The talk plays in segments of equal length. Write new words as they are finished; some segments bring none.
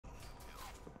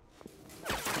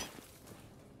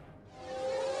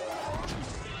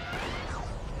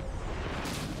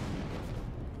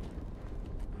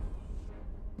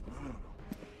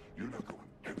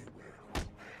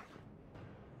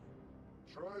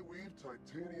Sky-weave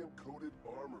titanium-coated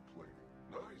armor plating.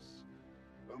 Nice.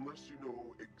 Unless you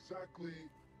know exactly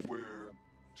where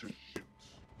to shoot.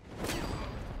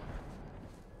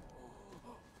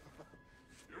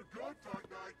 You're good, Dark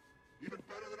Knight. Even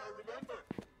better than I remember.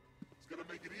 It's gonna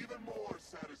make it even more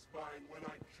satisfying when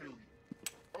I kill you.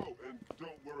 Oh, and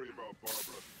don't worry about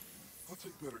Barbara. I'll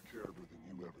take better care of her than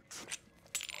you ever did.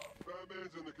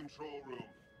 Batman's in the control room.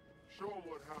 Show him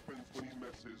what happens when he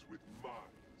messes with mine,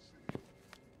 see?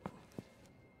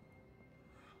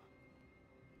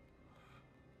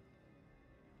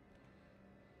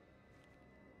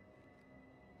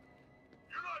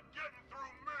 You're not getting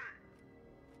through me!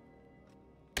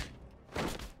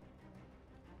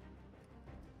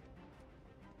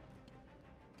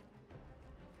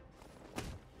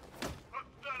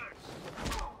 Pathetic!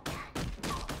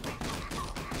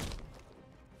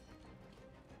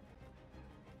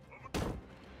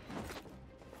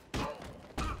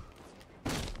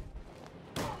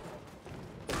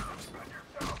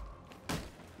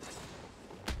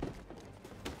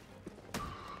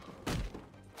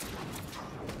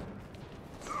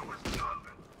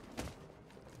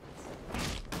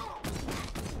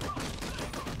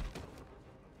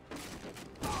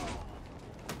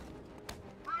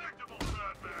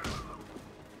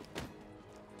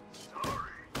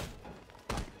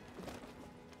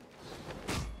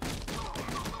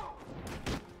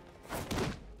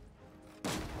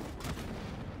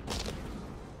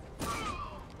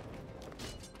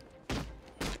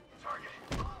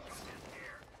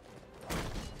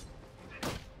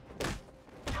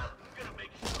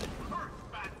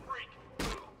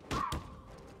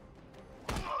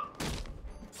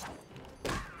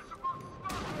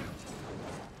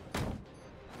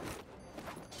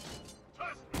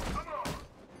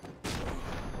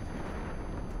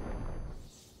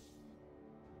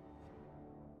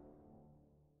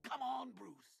 Come on,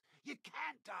 Bruce. You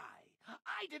can't die.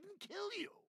 I didn't kill you.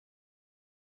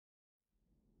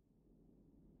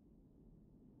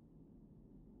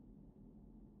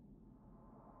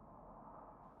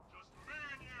 Just me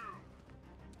and you!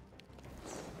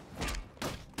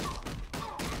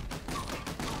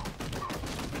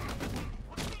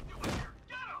 What's he doing here?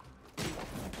 Get him!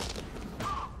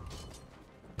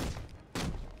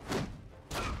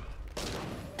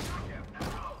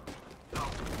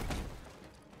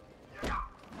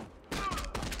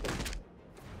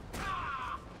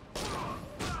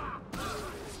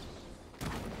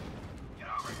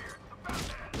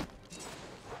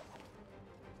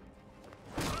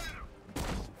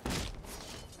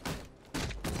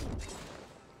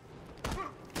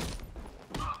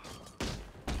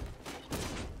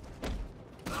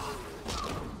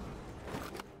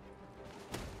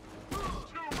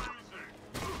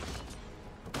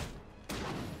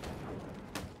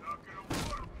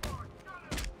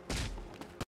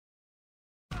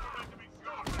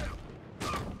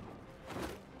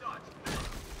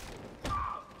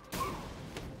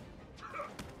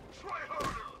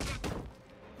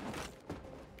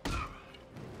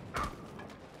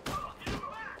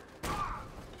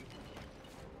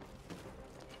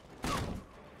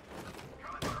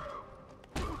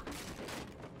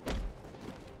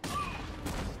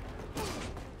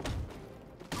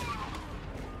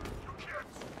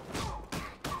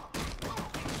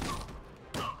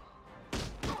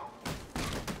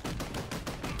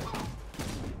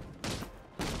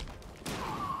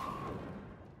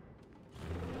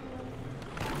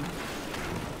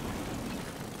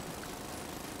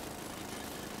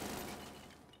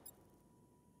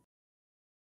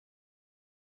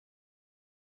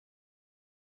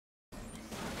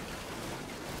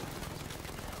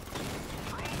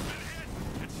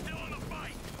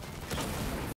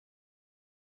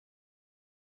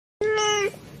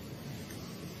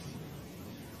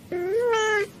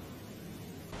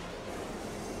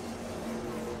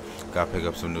 Gotta pick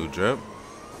up some new drip.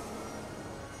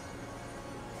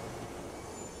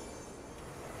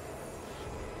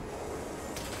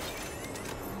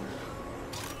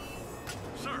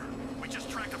 Sir, we just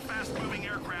tracked a fast-moving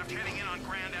aircraft heading in on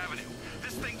Grand Avenue.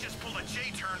 This thing just pulled a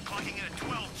J-turn, clocking in at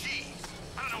 12 Gs.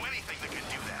 I don't know anything that can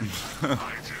do that.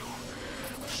 I do.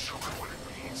 Show her what it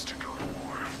means to go to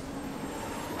war.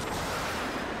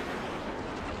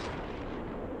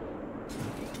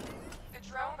 The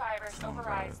drone virus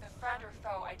overrides the friend or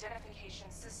foe identification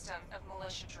system of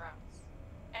militia drones.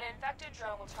 An infected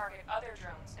drone will target other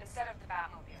drones instead of the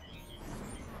Batmobile.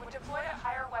 When deployed at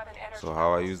higher weapon energy, So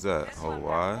how I use that? this Hold will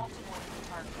Y. impact multiple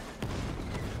targets.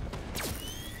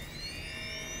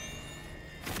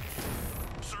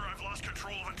 Sir, I've lost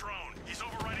control of a drone. He's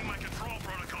overriding my control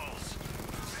protocols.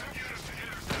 Send units to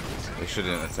intercept. They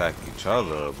shouldn't attack each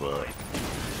other, but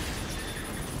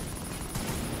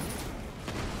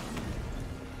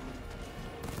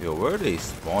yo, where are they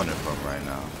spawning from right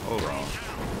now? Hold on.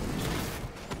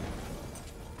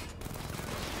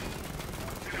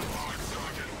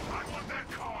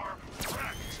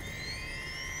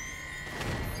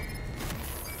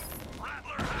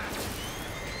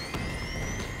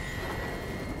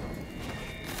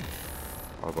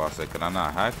 I was about to say, can I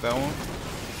not hack that one?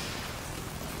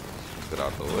 Get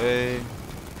out the way.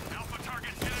 Alpha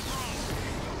target's getting wrong.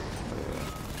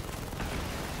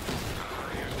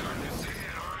 You're starting to see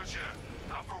it, aren't you?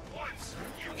 Not for once.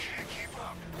 You can't keep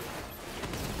up.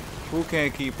 Who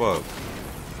can't keep up?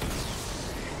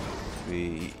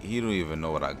 See, he don't even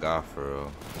know what I got for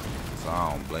real. So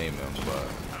I don't blame him, but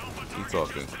he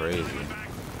talking crazy.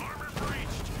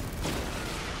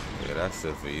 Yeah, that's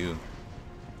it for you.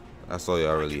 That's all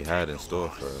y'all really had in store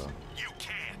for real. You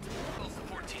can't. Full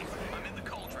support team. I'm in the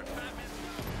cauldron.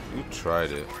 You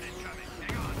tried it.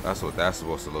 That's what that's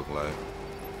supposed to look like.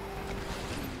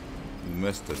 You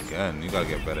missed again. You gotta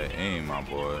get better aim, my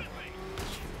boy.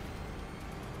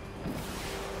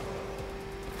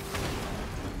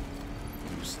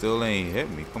 You still ain't hit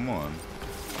me. Come on.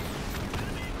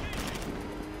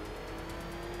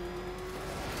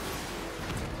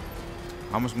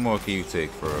 How much more can you take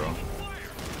for real?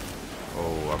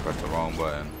 Oh, I pressed the wrong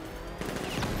button.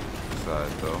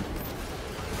 Side though.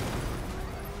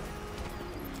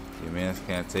 Your mans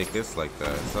can't take this like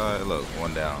that. Side, look,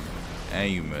 one down.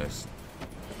 And you missed.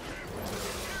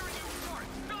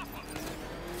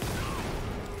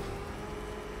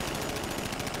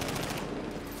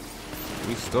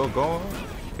 We still going?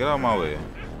 Get out of my way.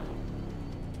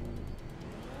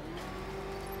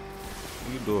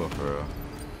 What you doing for real?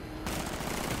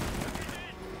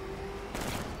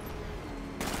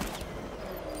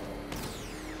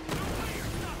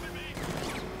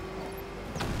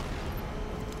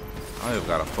 I just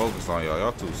gotta focus on y'all.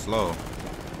 Y'all too slow.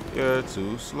 You're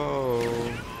too slow.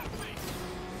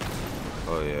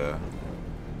 Oh yeah.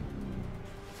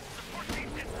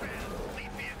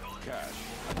 Cash.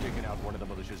 I'm taking out one of the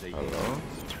militia's AKs. Hello?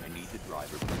 I need the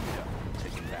driver picked up.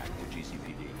 Take him back to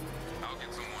GCPD. I'll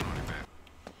get someone on it back.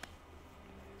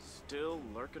 Still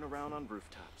lurking around on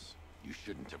rooftops. You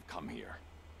shouldn't have come here.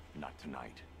 Not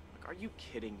tonight. Like, are you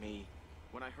kidding me?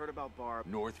 When I heard about Barb...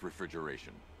 North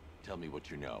Refrigeration. Tell me what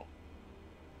you know.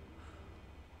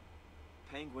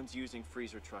 Penguin's using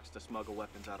freezer trucks to smuggle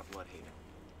weapons out of Bloodhaven.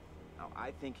 Now,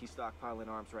 I think he's stockpiling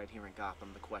arms right here in Gotham.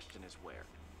 The question is where.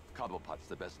 Cobblepot's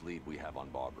the best lead we have on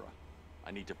Barbara.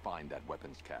 I need to find that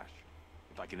weapons cache.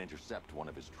 If I can intercept one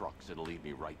of his trucks, it'll lead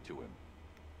me right to him.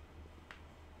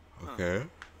 Okay.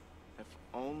 If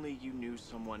only you knew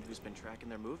someone who's been tracking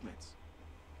their movements.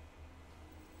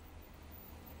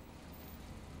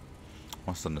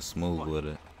 Want something smooth What? with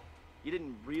it. You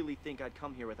didn't really think I'd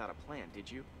come here without a plan, did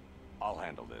you? I'll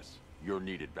handle this. You're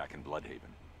needed back in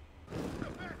Bloodhaven.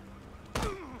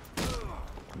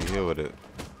 You here with it?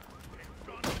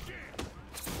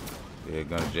 Yeah,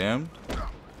 gun jammed?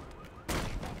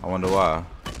 I wonder why.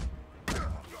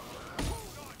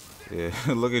 Yeah,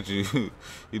 look at you.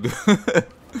 You do.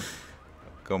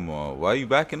 Come on, why are you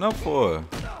backing up for?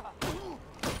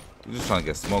 You're just trying to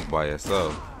get smoked by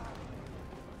yourself.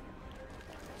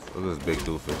 Look at this big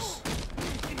doofus.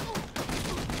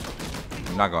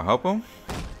 You're not gonna help him?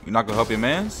 You're not gonna help your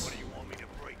mans?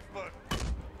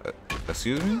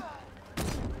 Excuse me?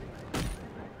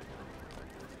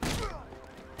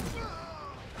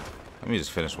 Let me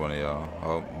just finish one of y'all.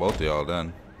 Oh, both of y'all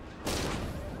then.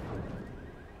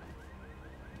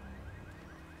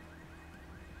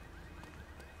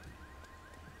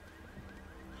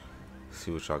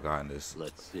 See what y'all got in this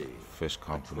Let's see. fish A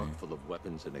company. truck full of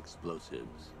weapons and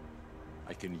explosives.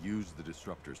 I can use the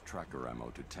disruptor's tracker ammo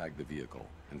to tag the vehicle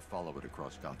and follow it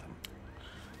across Gotham.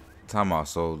 Time out.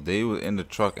 So they were in the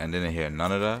truck and didn't hear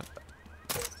none of that?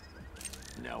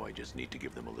 Now I just need to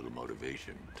give them a little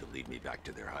motivation to lead me back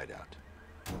to their hideout.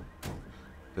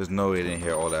 There's no way they didn't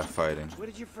hear all that fighting. What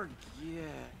did you forget?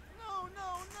 No,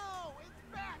 it's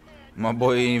Batman! My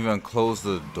boy ain't even closed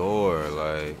the door.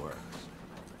 Like, Works.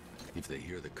 If they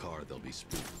hear the car, they'll be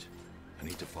spooked. I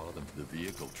need to follow them to the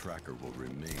vehicle. Tracker will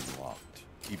remain locked,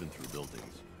 even through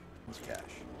buildings. It's cash.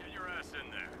 Get your ass in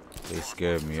there. they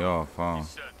scared me off, huh? He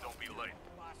said don't be late.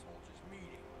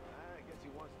 I guess he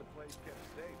wants the place kept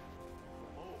safe.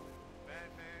 Oh,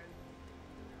 Batman.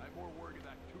 I'm more worried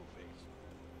about Two-Face.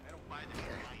 I don't buy the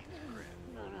Giants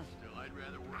crap. Still, I'd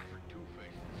rather work for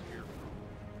Two-Face than Scarecrow.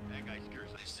 That guy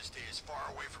scares us to stay as far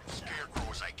away from Scarecrow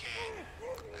as I can.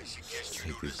 I suggest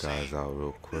you Take do these the guys same. out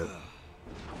real quick.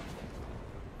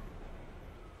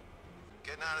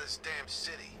 this damn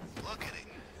city. Look at it.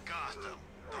 Gotham.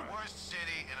 The worst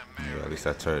city in America. Yeah, at least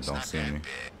that turret It's don't not see that me.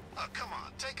 big. Oh, come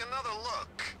on. Take another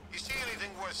look. You see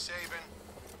anything worth saving?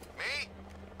 Me?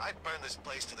 I'd burn this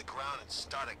place to the ground and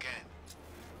start again.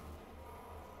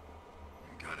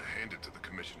 Gotta hand it to the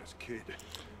commissioner's kid.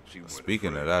 She went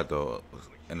Speaking of that though,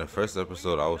 in the first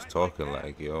episode I was talking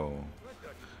like, yo,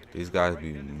 these guys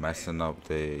be messing up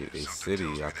their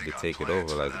city after they take it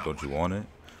over. Like, don't you want it?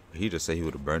 But he just said he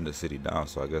would have burned the city down.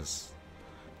 So I guess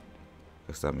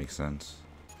that makes sense.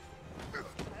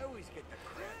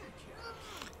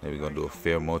 Maybe we're gonna do a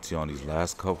fair multi on these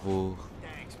last couple.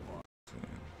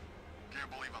 Can't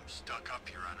believe I'm stuck up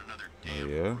here on another Oh, damn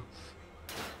yeah. roof.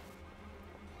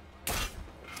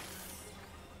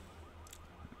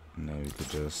 And then we could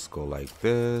just go like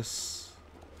this.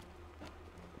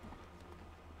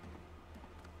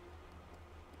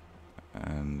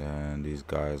 And then these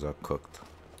guys are cooked.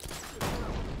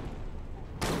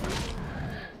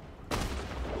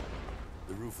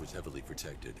 The roof was heavily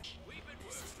protected.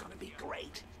 This is gonna be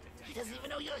great. He doesn't even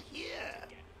know you're here.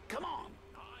 Come on.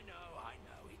 I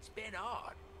know, it's been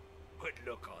hard. But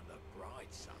look on the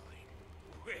bright side.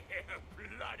 We're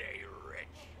bloody rich.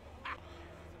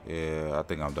 Yeah, I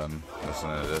think I'm done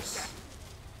listening to this.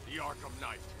 The Arkham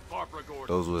Knight, Barbara Gordon.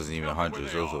 Those wasn't even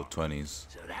hundreds, those were 20s.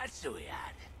 So that's who we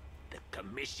had. The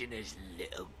commissioner's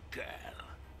little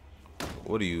girl.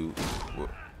 What are you...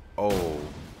 Oh,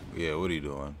 yeah, what are you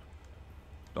doing?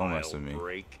 Don't mess with me.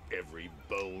 Break every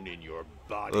bone in your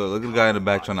body. Look at the guy in the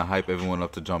back trying to hype everyone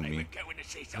up to jump me.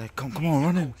 Like, come on,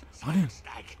 run in. Run in.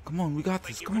 Come on, we got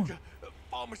this, come on.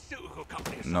 Pharmaceutical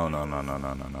company.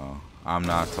 No. I'm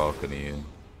not talking to you.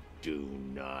 Do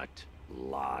not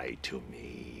lie to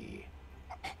me.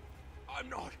 I'm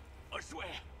not. I swear.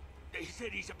 They said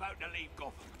he's about to leave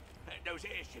Gotham. Those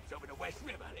airships over the West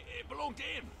River, it belonged to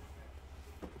him.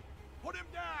 Put him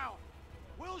down.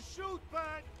 We'll shoot,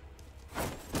 Bud.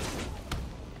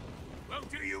 Won't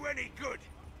do you any good.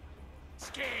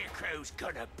 Scarecrow's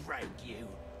gonna break you.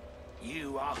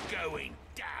 You are going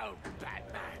down,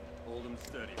 Batman. Hold 'em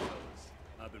steady, fellas.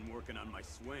 I've been working on my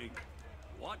swing.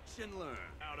 Watch and learn.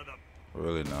 Out of the...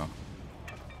 Really, no.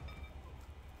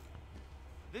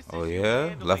 This Oh, is you yeah?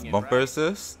 handling Left it, bumper right?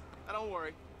 assist? Don't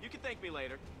worry. You can thank me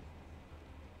later.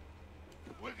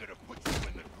 We're gonna put you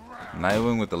in the ground.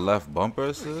 Nightwing with the left bumper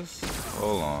assist?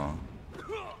 Hold on.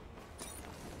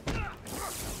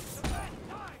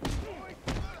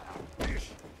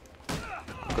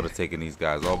 Could have taken these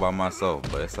guys all by myself,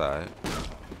 but it's alright.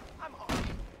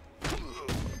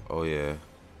 Oh yeah.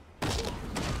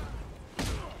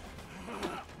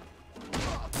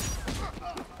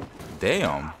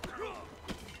 Damn.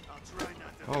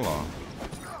 Hold on.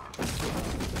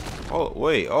 Oh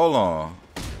wait, hold on.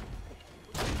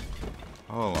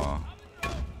 Hold on.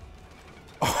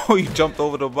 Oh, he jumped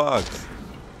over the box.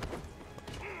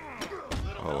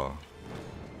 Hold on.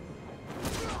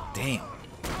 Damn.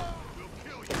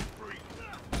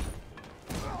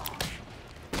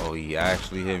 Oh, he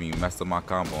actually hit me. You messed up my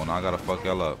combo, and I gotta fuck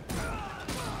y'all up.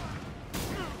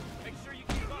 Make sure you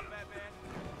keep up, Batman.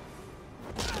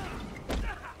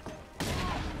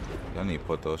 Y'all need to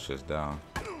put those shits down.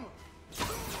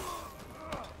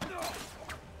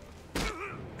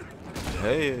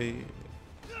 Hey.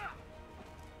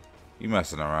 You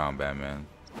messing around, Batman.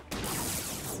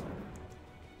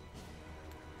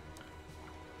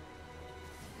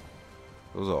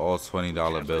 Those are all $20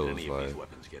 Can't let bills, any of like. these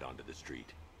weapons get onto the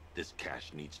street. This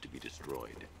cash needs to be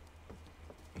destroyed.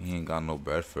 He ain't got no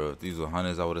bread for it. If these were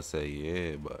hundreds, I would have said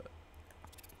yeah, but.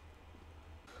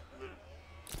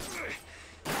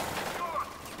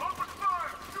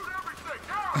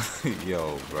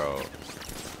 Yo, bro.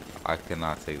 I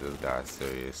cannot take this guy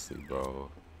seriously, bro.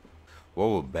 What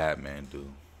would Batman do?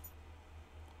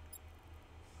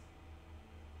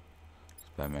 Does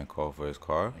Batman call for his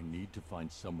car? I need to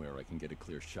find somewhere I can get a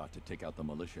clear shot to take out the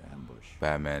militia ambush.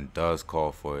 Batman does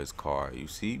call for his car. You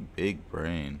see? Big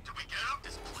brain. Did we get out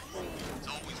this place? It's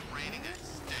always raining and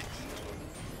stinks.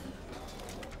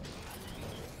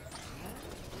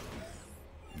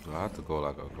 Do I have to go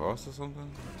like across or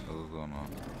something? What's going on?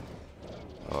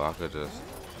 Oh, I could just.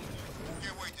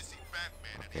 Can't wait to see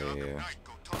Batman and Okay, the Arkham yeah. Knight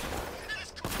go toe to toe in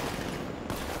his car.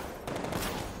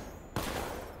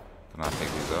 Can I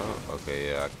take these out? Okay,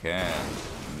 yeah, I can.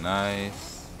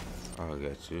 Nice. I'll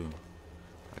get you.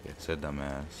 I get your dumb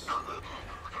ass.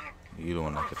 You the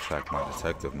one that can track my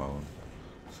detective mode.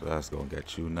 So that's gonna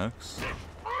get you next.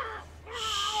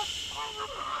 Shh.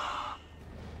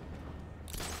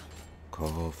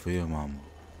 Call for your mama.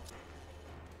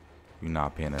 You're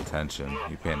not paying attention.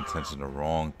 You're paying attention to the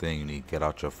wrong thing. You need to get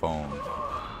out your phone.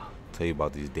 Tell you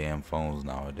about these damn phones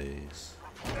nowadays.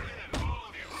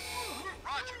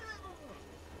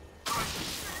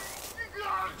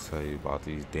 Tell you about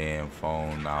these damn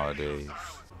phones nowadays.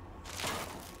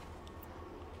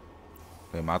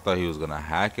 Damn, I thought he was gonna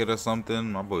hack it or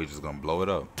something. My boy just gonna blow it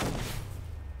up.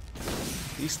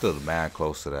 He's still mad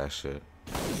close to that shit.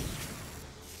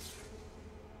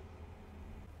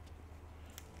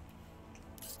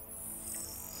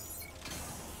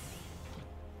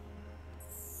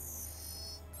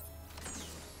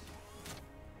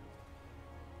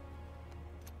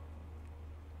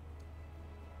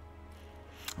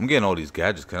 I'm getting all these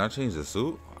gadgets. Can I change the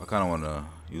suit? I kind of want to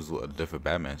use a different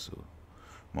Batman suit.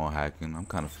 More hacking. I'm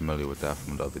kind of familiar with that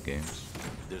from the other games.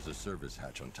 There's a service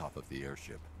hatch on top of the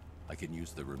airship. I can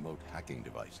use the remote hacking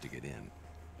device to get in.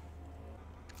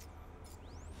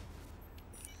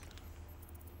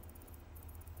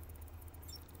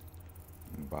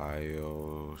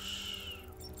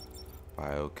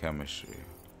 Biochemistry.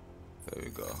 There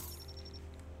we go.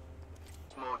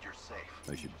 Mode, you're safe.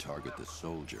 I should target the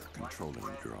soldier controlling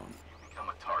the drone. You become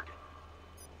a target.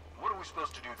 What are we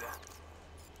supposed to do then?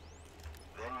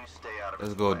 Then you stay out of Let's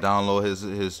his go way. download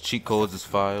his cheat codes, his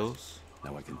files.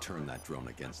 Now I can turn that drone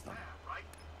against them.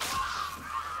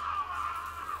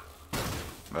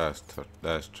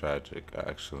 That's tragic,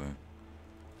 actually.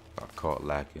 Got caught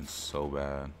lacking so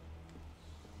bad.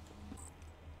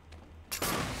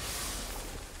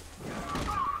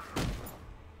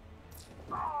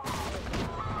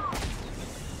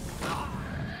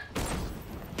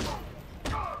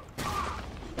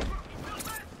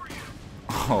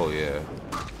 Oh yeah.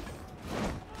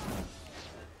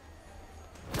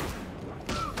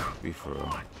 Be for real.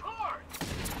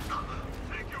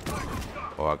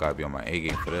 Oh, I gotta be on my A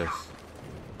game for this.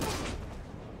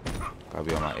 Gotta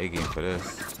be on my A game for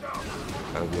this.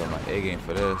 Gotta be on my A game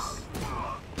for this.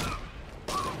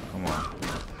 Come on.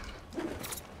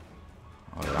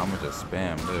 Oh yeah, I'ma just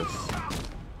spam this.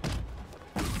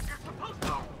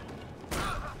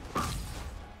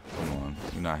 Come on,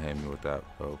 you're not hitting me with that,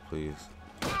 bro, please.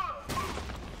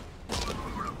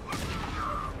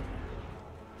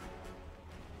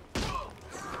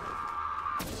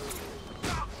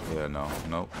 Yeah, no,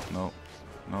 nope, nope,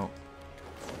 nope.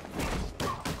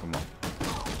 Come on.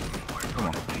 Come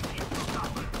on.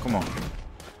 Come on.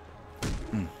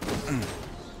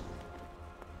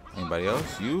 Anybody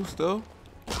else? You still?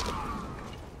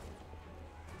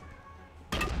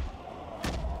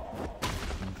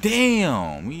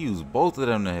 Damn! We used both of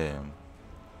them to hit him.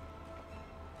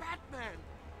 Batman!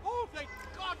 Oh, thank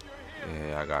God you're here!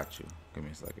 Yeah, I got you. Give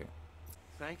me a second.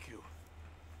 Thank you.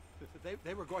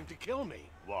 They were going to kill me.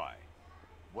 Why?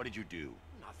 What did you do?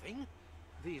 Nothing.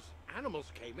 These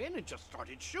animals came in and just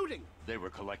started shooting. They were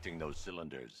collecting those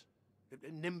cylinders.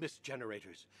 Nimbus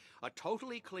generators. A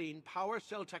totally clean power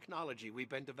cell technology we've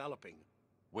been developing.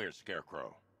 Where's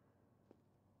Scarecrow?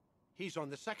 He's on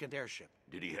the second airship.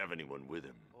 Did he have anyone with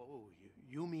him? Oh,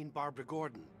 you mean Barbara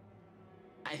Gordon?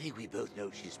 I think we both know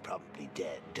she's probably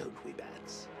dead, don't we,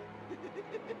 Bats?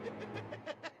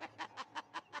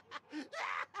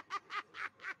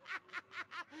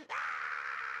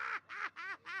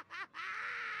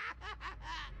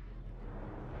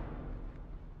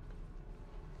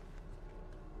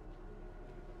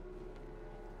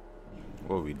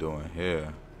 What are we doing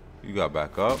here? You got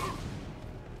back up?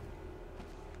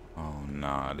 Oh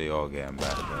nah, they all getting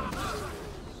back up.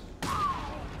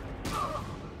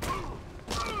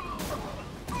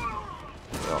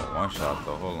 Yo, one shot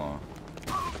though, hold on.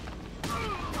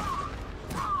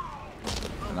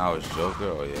 Now it's Joker?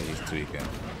 Oh yeah, he's tweaking.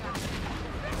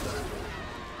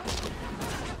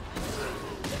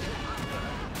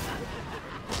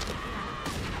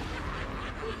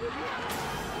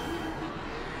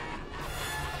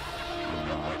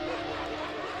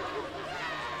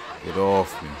 Get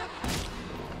off me.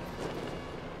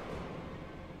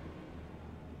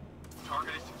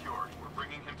 Target is secured. We're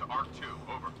bringing him to Arc 2.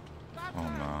 Over. Oh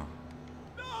no.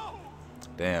 No!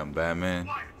 Damn, Batman.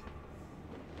 Quiet.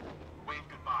 Wave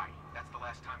goodbye. That's the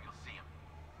last time you'll see him.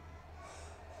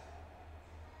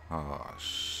 Oh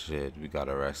shit, we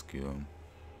gotta rescue him.